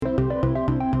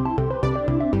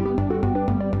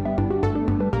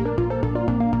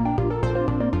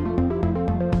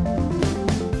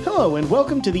Hello and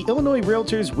welcome to the Illinois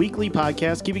Realtors Weekly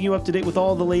Podcast, keeping you up to date with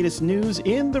all the latest news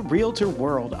in the realtor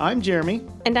world. I'm Jeremy.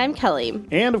 And I'm Kelly.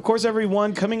 And of course,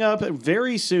 everyone, coming up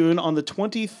very soon on the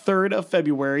 23rd of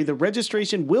February, the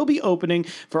registration will be opening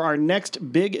for our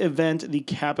next big event, the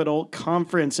Capitol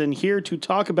Conference. And here to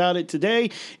talk about it today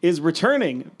is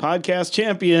returning podcast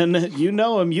champion. You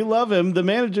know him, you love him, the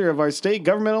manager of our state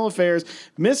governmental affairs,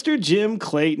 Mr. Jim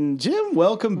Clayton. Jim,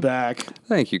 welcome back.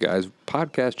 Thank you, guys.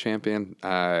 Podcast champion,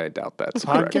 I doubt that's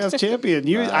podcast correct.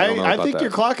 Champion. I think you're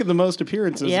clocking the most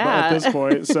appearances at this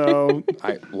point. So,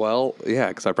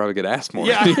 because I probably get asked more.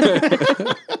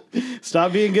 Yeah.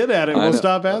 Stop being good at it. We'll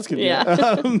stop asking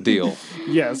you. Deal.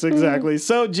 Yes, exactly.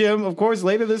 So, Jim, of course,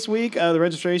 later this week, the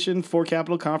registration for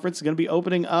Capitol Conference is going to be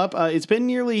opening up. It's been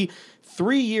nearly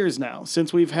 3 years now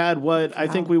since we've had what I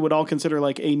think we would all consider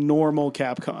like a normal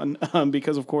CapCon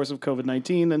because, of course, of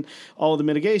COVID-19 and all of the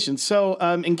mitigations. So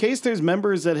in case there's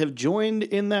members that have joined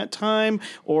in that time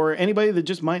or anybody that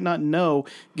just might not know,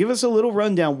 give us a little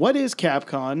rundown. What is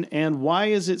CapCon and why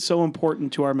is it so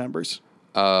important to our members?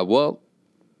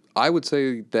 I would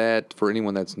say that for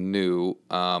anyone that's new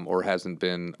or hasn't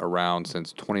been around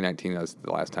since 2019, that's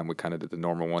the last time we kind of did the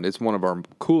normal one. It's one of our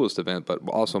coolest events, but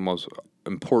also most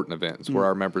important events where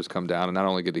our members come down and not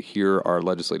only get to hear our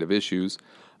legislative issues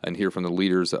and hear from the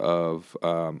leaders of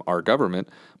our government,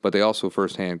 but they also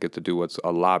firsthand get to do what's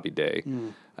a lobby day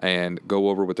and go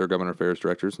over with their government affairs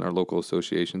directors and our local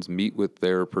associations, meet with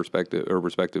their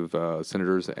respective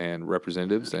senators and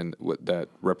representatives and that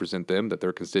represent them, that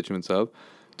they're constituents of,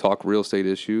 talk real estate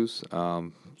issues,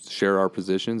 share our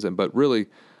positions, but really,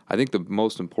 I think the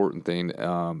most important thing,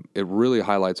 it really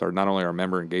highlights not only our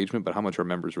member engagement, but how much our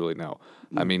members really know.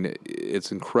 I mean,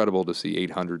 it's incredible to see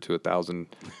 800 to 1,000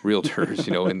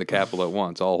 realtors, in the Capitol at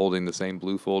once, all holding the same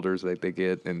blue folders that they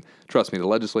get. And trust me, the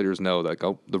legislators know that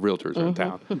the realtors are in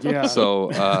town. Yeah.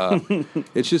 So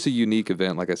it's just a unique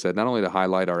event, like I said, not only to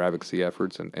highlight our advocacy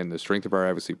efforts and the strength of our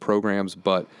advocacy programs,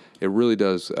 but it really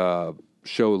does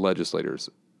show legislators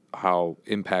how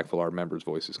impactful our members'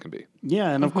 voices can be.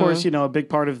 Yeah, and of course, a big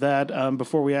part of that,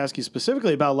 before we ask you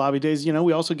specifically about lobby days,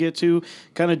 we also get to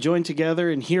kind of join together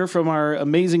and hear from our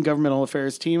amazing governmental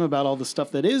affairs team about all the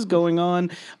stuff that is going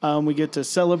on. We get to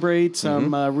celebrate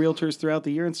some realtors throughout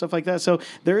the year and stuff like that. So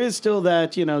there is still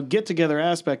that, get-together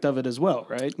aspect of it as well,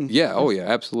 right? Yeah,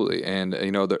 absolutely. And,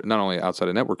 not only outside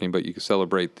of networking, but you can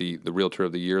celebrate the Realtor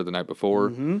of the Year the night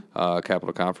before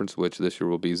Capitol Conference, which this year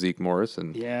will be Zeke Morris.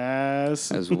 And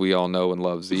yes. As we all know and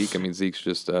love Zeke. I mean, Zeke's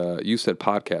just, you said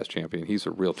podcast champion. He's a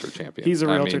realtor champion. He's a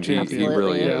realtor champion. He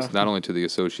really is, not only to the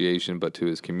association, but to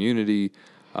his community,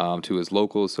 to his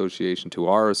local association, to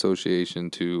our association,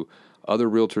 to other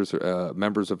realtors,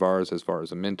 members of ours, as far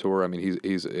as a mentor. I mean,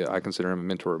 I consider him a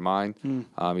mentor of mine.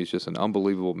 He's just an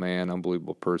unbelievable man,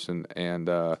 unbelievable person. And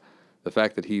the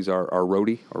fact that he's our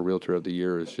roadie, our realtor of the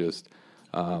year, is just,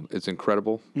 it's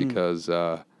incredible because,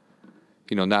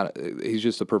 he's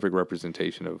just a perfect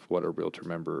representation of what a realtor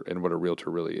member and what a realtor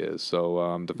really is.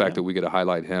 So the fact that we get to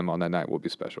highlight him on that night will be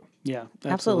special. Yeah,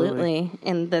 absolutely.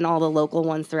 And then all the local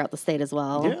ones throughout the state as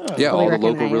well. Yeah, all the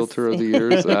local realtor of the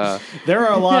years. There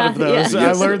are a lot of those.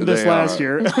 Yeah. I learned this last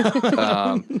year.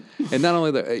 And not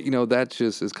only that, that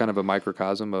just is kind of a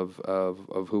microcosm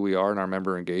of who we are and our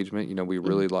member engagement. We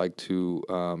really like to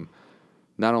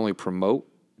not only promote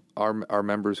our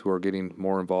members who are getting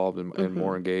more involved and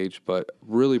more engaged, but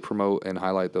really promote and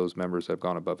highlight those members that have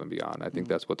gone above and beyond. I think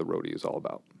that's what the roadie is all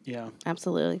about. Yeah,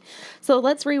 absolutely. So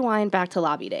let's rewind back to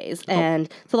lobby days.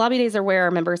 And so lobby days are where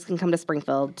our members can come to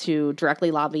Springfield to directly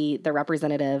lobby their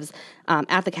representatives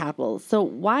at the Capitol. So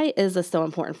why is this so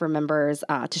important for members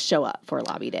to show up for a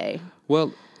lobby day?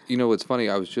 Well, it's funny.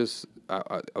 I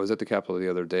was at the Capitol the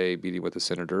other day meeting with a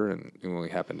senator, and we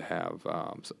happened to have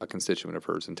a constituent of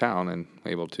hers in town and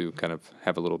able to kind of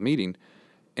have a little meeting.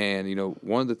 And,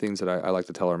 one of the things that I like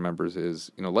to tell our members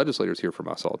is, legislators hear from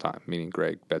us all the time, meaning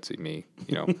Greg, Betsy, me,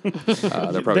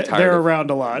 they're probably tired. They're around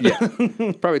a lot. Yeah,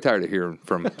 probably tired of hearing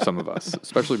from some of us,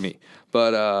 especially me.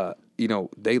 But,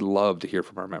 they love to hear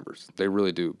from our members. They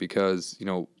really do because,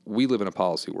 we live in a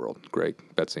policy world, Greg,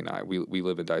 Betsy, and I. We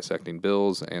live in dissecting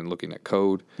bills and looking at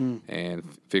code and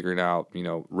figuring out,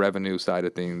 revenue side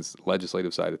of things,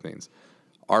 legislative side of things.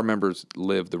 Our members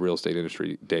live the real estate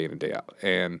industry day in and day out.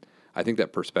 And I think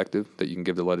that perspective that you can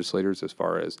give the legislators as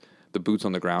far as the boots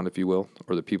on the ground, if you will,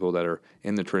 or the people that are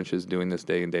in the trenches doing this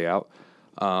day in, day out,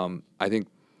 I think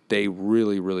they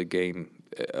really, really gain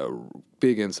a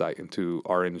big insight into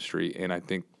our industry. And I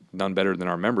think none better than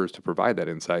our members to provide that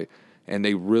insight. And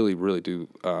they really, really do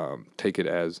take it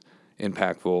as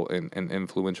impactful and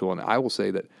influential. And I will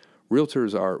say that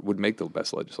realtors would make the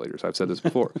best legislators. I've said this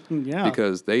before. Yeah.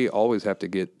 Because they always have to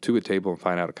get to a table and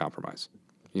find out a compromise.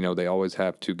 They always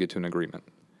have to get to an agreement.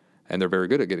 And they're very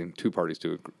good at getting two parties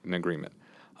to an agreement.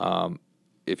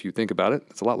 If you think about it,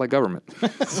 it's a lot like government.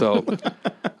 So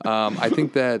I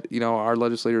think that, our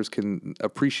legislators can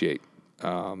appreciate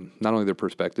not only their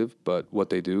perspective, but what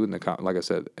they do, and like I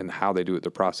said, and how they do it,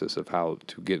 the process of how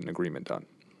to get an agreement done.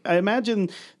 I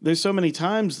imagine there's so many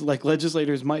times like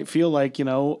legislators might feel like,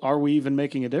 are we even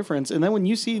making a difference? And then when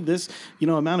you see this,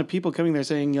 amount of people coming there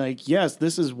saying like, yes,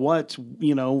 this is what,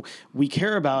 we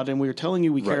care about. And we're telling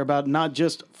you we care about not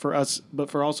just for us, but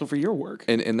for also for your work.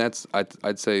 And that's,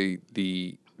 I'd say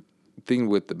the thing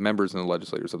with the members and the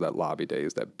legislators of that lobby day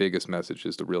is that biggest message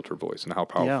is the realtor voice and how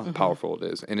powerful it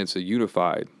is. And it's a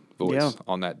unified voice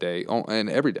on that day and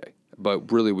every day.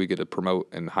 But really, we get to promote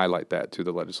and highlight that to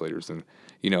the legislators, and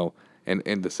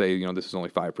and to say, this is only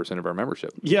 5% of our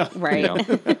membership. Yeah, right.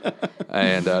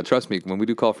 And trust me, when we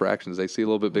do call for actions, they see a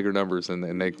little bit bigger numbers, and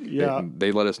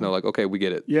they let us know, like, okay, we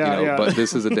get it. But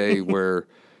this is a day where,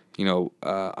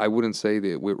 I wouldn't say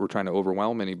that we're trying to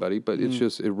overwhelm anybody, but it's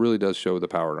just, it really does show the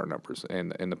power in our numbers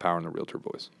and the power in the realtor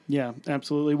voice. Yeah,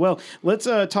 absolutely. Well, let's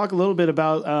talk a little bit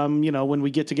about, when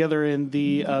we get together in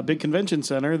the big convention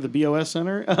center, the BOS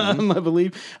Center, I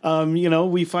believe,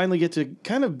 we finally get to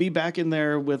kind of be back in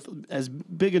there with as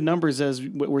big a numbers as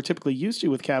we're typically used to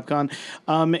with CapCon.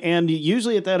 And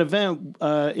usually at that event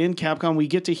in CapCon, we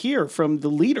get to hear from the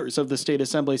leaders of the state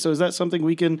assembly. So is that something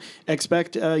we can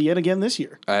expect yet again this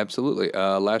year? Absolutely.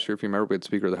 Last year, if you remember, we had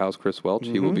Speaker of the House, Chris Welch.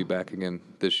 He will be back again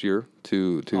this year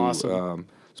to awesome.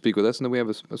 Speak with us. And then we have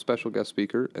a special guest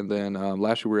speaker. And then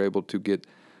last year, we were able to get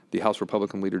the House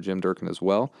Republican leader, Jim Durkin, as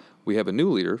well. We have a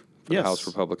new leader for the House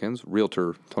Republicans,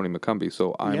 Realtor Tony McCumbee.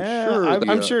 So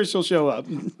I'm sure she'll show up.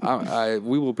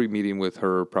 We will be meeting with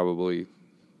her probably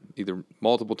either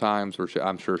multiple times, or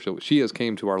I'm sure she has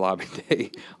came to our lobby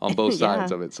day on both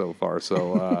sides of it so far.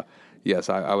 So yes,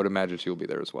 I would imagine she will be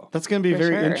there as well. That's going to be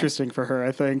very interesting for her,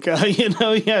 I think.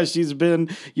 She's been,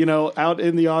 out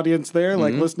in the audience there,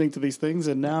 like listening to these things,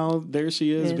 and now there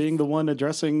she is being the one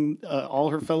addressing all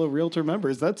her fellow realtor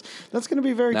members. That's going to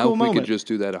be a very cool moment. Now, if we could just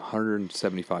do that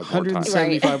 175 more times.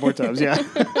 175 more times, yeah.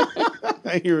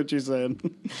 I hear what you're saying.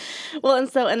 Well,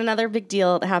 and another big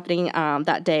deal happening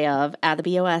that day at the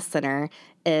BOS Center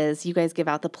is you guys give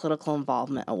out the Political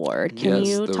Involvement Award. Can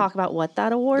you talk about what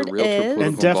that award is?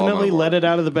 And definitely let it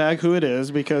out of the bag who it is,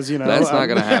 because, That's not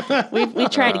going to happen. We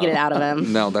tried to get it out of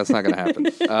him. No, that's not going to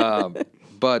happen.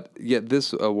 But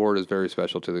this award is very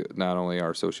special to not only our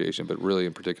association, but really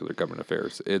in particular government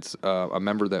affairs. It's a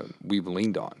member that we've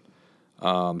leaned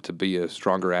on to be a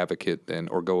stronger advocate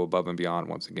or go above and beyond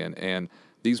once again. And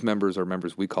these members are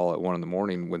members we call at 1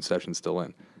 a.m. when session's still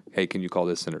in. Hey, can you call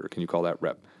this senator? Can you call that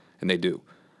rep? And they do.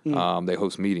 They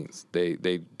host meetings.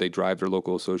 They drive their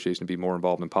local association to be more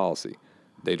involved in policy.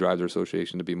 They drive their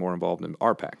association to be more involved in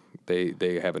RPAC.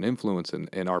 They have an influence in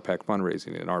RPAC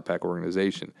fundraising and RPAC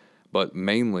organization. But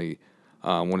mainly,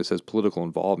 when it says political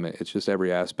involvement, it's just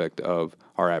every aspect of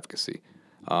our advocacy.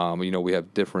 We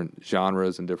have different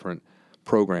genres and different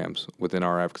programs within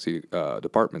our advocacy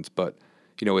departments, but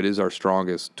it is our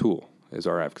strongest tool, is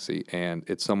our advocacy, and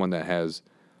it's someone that has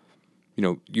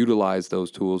utilized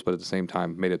those tools, but at the same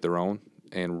time made it their own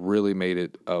and really made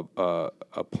it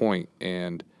a point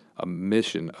and a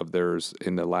mission of theirs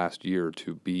in the last year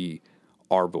to be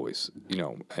our voice,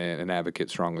 and an advocate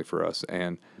strongly for us.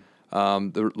 And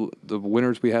the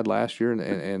winners we had last year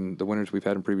and the winners we've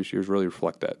had in previous years really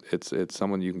reflect that. It's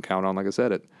someone you can count on, like I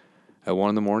said, at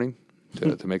 1 a.m.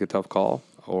 to make a tough call,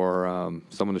 or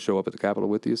someone to show up at the Capitol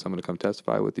with you, someone to come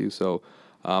testify with you. So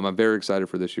I'm very excited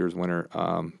for this year's winner.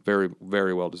 Very,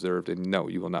 very well deserved. And no,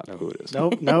 you will not know who it is.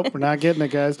 Nope, we're not getting it,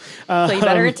 guys. So you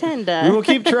better attend. We will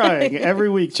keep trying every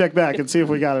week. Check back and see if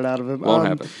we got it out of him. Won't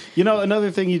happen.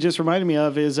 Another thing you just reminded me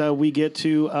of is we get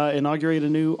to inaugurate a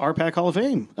new RPAC Hall of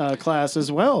Fame class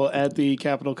as well at the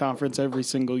Capitol Conference every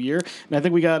single year. And I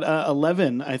think we got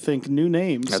 11, new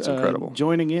names. That's incredible.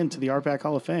 Joining into the RPAC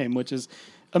Hall of Fame, which is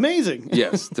amazing.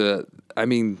 Yes.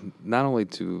 Not only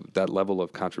to that level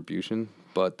of contribution,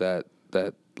 but that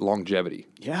longevity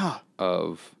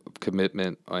of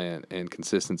commitment and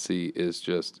consistency is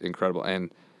just incredible.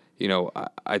 And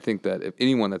I think that if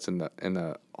anyone that's in the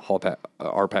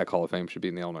RPAC Hall of Fame should be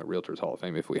in the Illinois Realtors Hall of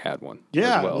Fame if we had one.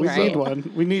 Yeah, as well. we need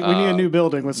one. We need a new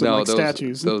building with some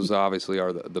statues. Those obviously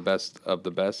are the best of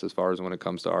the best as far as when it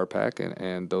comes to RPAC,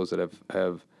 and those that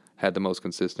have had the most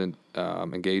consistent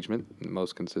engagement, the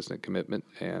most consistent commitment,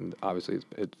 and obviously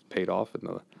it's paid off in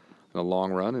the in the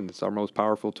long run, and it's our most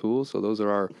powerful tool. So those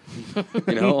are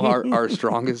our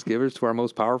strongest givers to our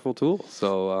most powerful tool.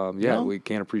 So we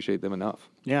can't appreciate them enough.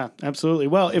 Yeah, absolutely.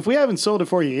 Well, if we haven't sold it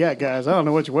for you yet, guys, I don't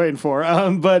know what you're waiting for.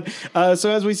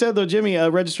 So as we said, though, Jimmy,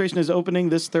 registration is opening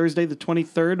this Thursday, the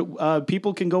 23rd.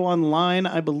 People can go online,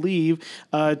 I believe,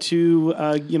 to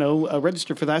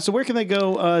register for that. So where can they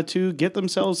go to get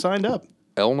themselves signed up?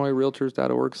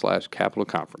 IllinoisRealtors.org/Capital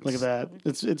Conference. Look at that.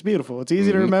 It's beautiful. It's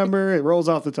easy to remember. It rolls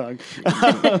off the tongue.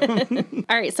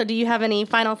 All right. So do you have any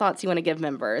final thoughts you want to give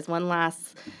members? One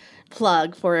last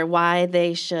plug for why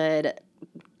they should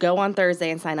go on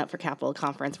Thursday and sign up for Capital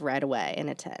Conference right away and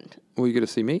attend. Well, you get to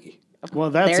see me. Well,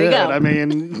 that's There you it. go. I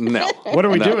mean, No. what are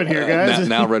we doing here, guys?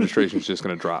 Now registration is just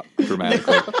going to drop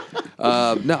dramatically.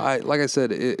 Like I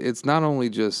said, it's not only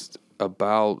just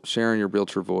about sharing your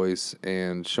realtor voice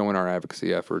and showing our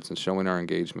advocacy efforts and showing our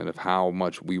engagement of how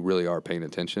much we really are paying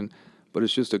attention, but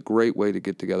it's just a great way to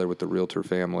get together with the realtor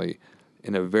family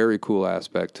in a very cool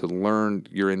aspect to learn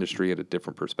your industry at a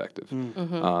different perspective.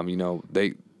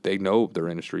 They know their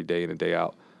industry day in and day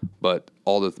out, but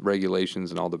all the regulations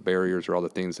and all the barriers or all the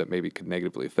things that maybe could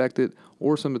negatively affect it,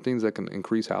 or some of the things that can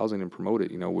increase housing and promote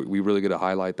it. We really get to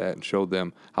highlight that and show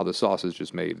them how the sausage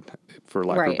is made, for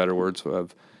lack of better words,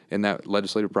 in that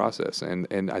legislative process.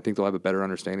 And I think they'll have a better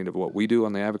understanding of what we do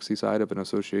on the advocacy side of an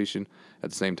association, at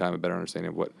the same time a better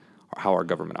understanding of how our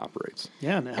government operates.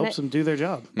 Yeah, and it helps them do their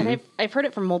job. And I've heard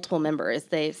it from multiple members.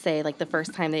 They say like the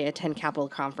first time they attend Capital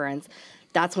Conference,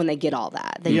 that's when they get all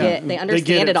that. They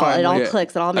understand it all. It all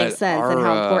clicks. It all makes sense and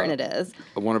how important it is.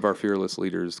 One of our fearless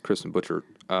leaders, Kristen Butcher,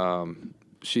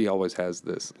 she always has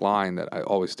this line that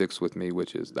always sticks with me,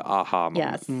 which is the aha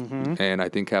moment. Yes. And I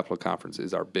think Capital Conference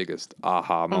is our biggest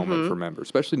aha moment for members,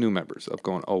 especially new members, of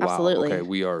going, oh, wow, Absolutely. okay,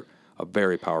 we are a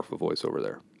very powerful voice over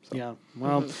there. So. Yeah.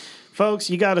 Well, folks,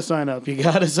 you got to sign up. You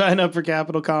got to sign up for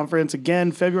Capital Conference.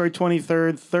 Again, February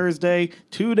 23rd, Thursday,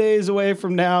 2 days away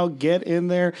from now. Get in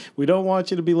there. We don't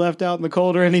want you to be left out in the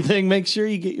cold or anything. Make sure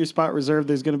you get your spot reserved.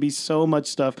 There's going to be so much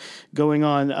stuff going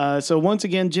on. So once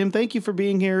again, Jim, thank you for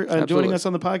being here, joining us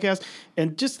on the podcast.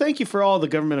 And just thank you for all the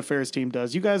government affairs team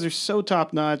does. You guys are so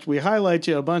top-notch. We highlight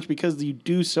you a bunch because you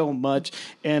do so much.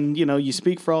 And, you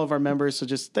speak for all of our members. So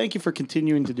just thank you for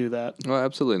continuing to do that. Well,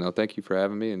 absolutely. No, thank you for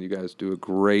having me. And you guys do a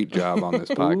great job on this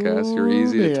podcast. You're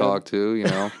easy to talk to,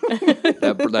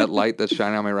 that light that's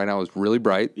shining on me right now is really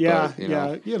bright. Yeah,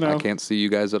 but, I can't see you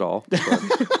guys at all.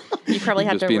 You probably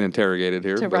have just being interrogated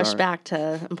here. To rush back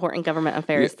to important government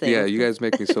affairs things. Yeah, you guys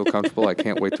make me so comfortable. I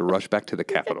can't wait to rush back to the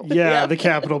Capitol. Yeah, the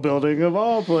Capitol building of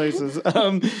all places.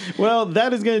 Well,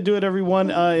 that is going to do it, everyone.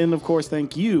 And of course,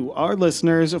 thank you, our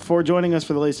listeners, for joining us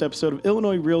for the latest episode of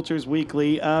Illinois Realtors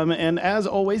Weekly. And as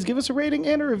always, give us a rating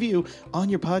and a review on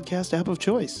your podcast app of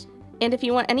choice. And if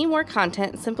you want any more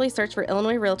content, simply search for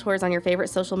Illinois Realtors on your favorite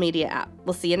social media app.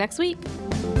 We'll see you next week.